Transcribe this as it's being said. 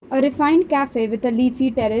A refined cafe with a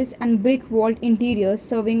leafy terrace and brick walled interior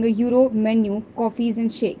serving a Euro menu, coffees,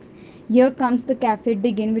 and shakes. Here comes the Cafe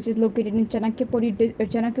Diggin, which is located in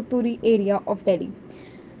Chanakyapuri area of Delhi.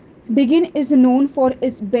 Diggin is known for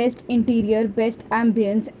its best interior, best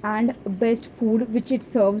ambience, and best food, which it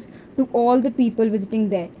serves to all the people visiting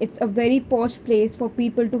there. It's a very posh place for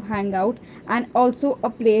people to hang out, and also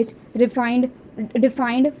a place defined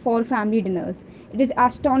for family dinners. It is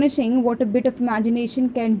astonishing what a bit of imagination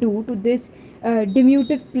can do to this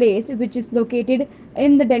diminutive place, which is located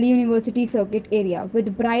in the Delhi University Circuit area.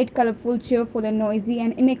 With bright, colorful, cheerful, and noisy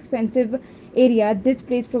and inexpensive area, this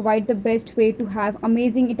place provides the best way to have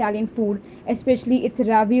amazing Italian food, especially its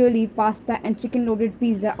ravioli, pasta, and chicken loaded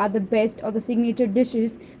pizza are the best of the signature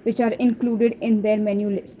dishes which are included in their menu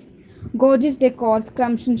list. Gorgeous decor,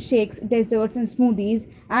 scrumptious shakes, desserts, and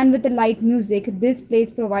smoothies, and with the light music, this place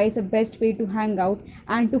provides the best way to hang out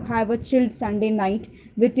and to have a chilled Sunday night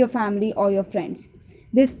with your family or your friends.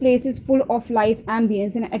 This place is full of life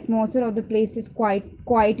ambience and atmosphere of the place is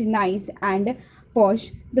quite nice and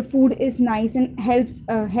posh. The food is nice and helps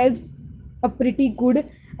a pretty good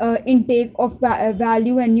intake of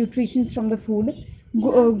value and nutrition from the food.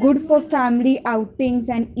 Good for family outings,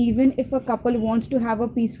 and even if a couple wants to have a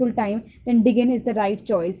peaceful time, then Diggin is the right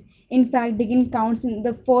choice. In fact, Diggin counts in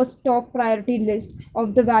the first top priority list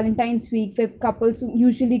of the Valentine's week where couples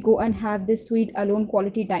usually go and have this sweet alone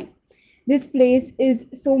quality time. This place is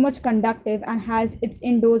so much conductive and has its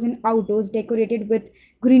indoors and outdoors decorated with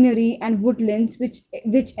greenery and woodlands, which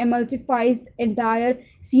emulsifies the entire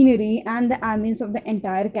scenery and the ambience of the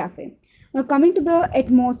entire cafe. Now, coming to the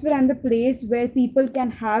atmosphere and the place where people can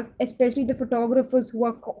have, especially the photographers who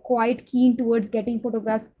are quite keen towards getting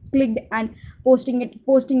photographs clicked and posting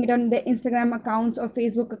it on their Instagram accounts or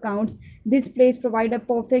Facebook accounts. This place provide a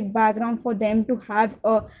perfect background for them to have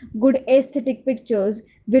a good aesthetic pictures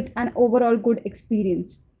with an overall good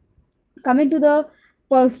experience. Coming to the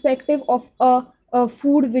perspective of a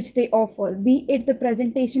food which they offer, be it the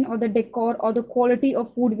presentation or the decor or the quality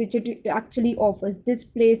of food which it actually offers, this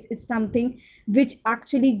place is something which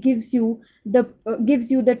actually gives you the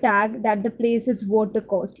tag that the place is worth the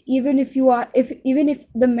cost. Even if you are if even if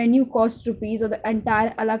the menu costs rupees or the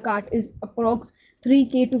entire a la carte is approx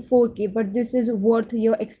 3k to 4k, but this is worth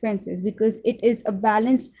your expenses because it is a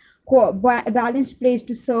balanced place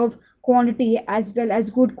to serve quantity as well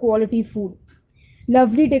as good quality food.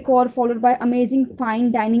 Lovely decor followed by amazing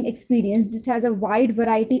fine dining experience. This has a wide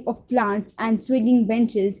variety of plants and swinging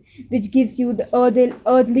benches, which gives you the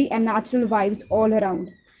earthly and natural vibes all around.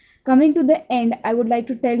 Coming to the end, I would like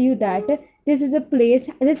to tell you that this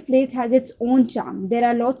place has its own charm. There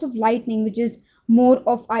are lots of lighting which is more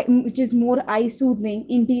eye soothing.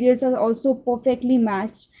 Interiors are also perfectly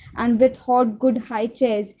matched and with hot good high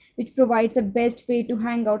chairs, which provides the best way to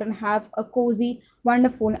hang out and have a cozy,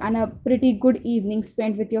 wonderful, and a pretty good evening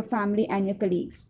spent with your family and your colleagues.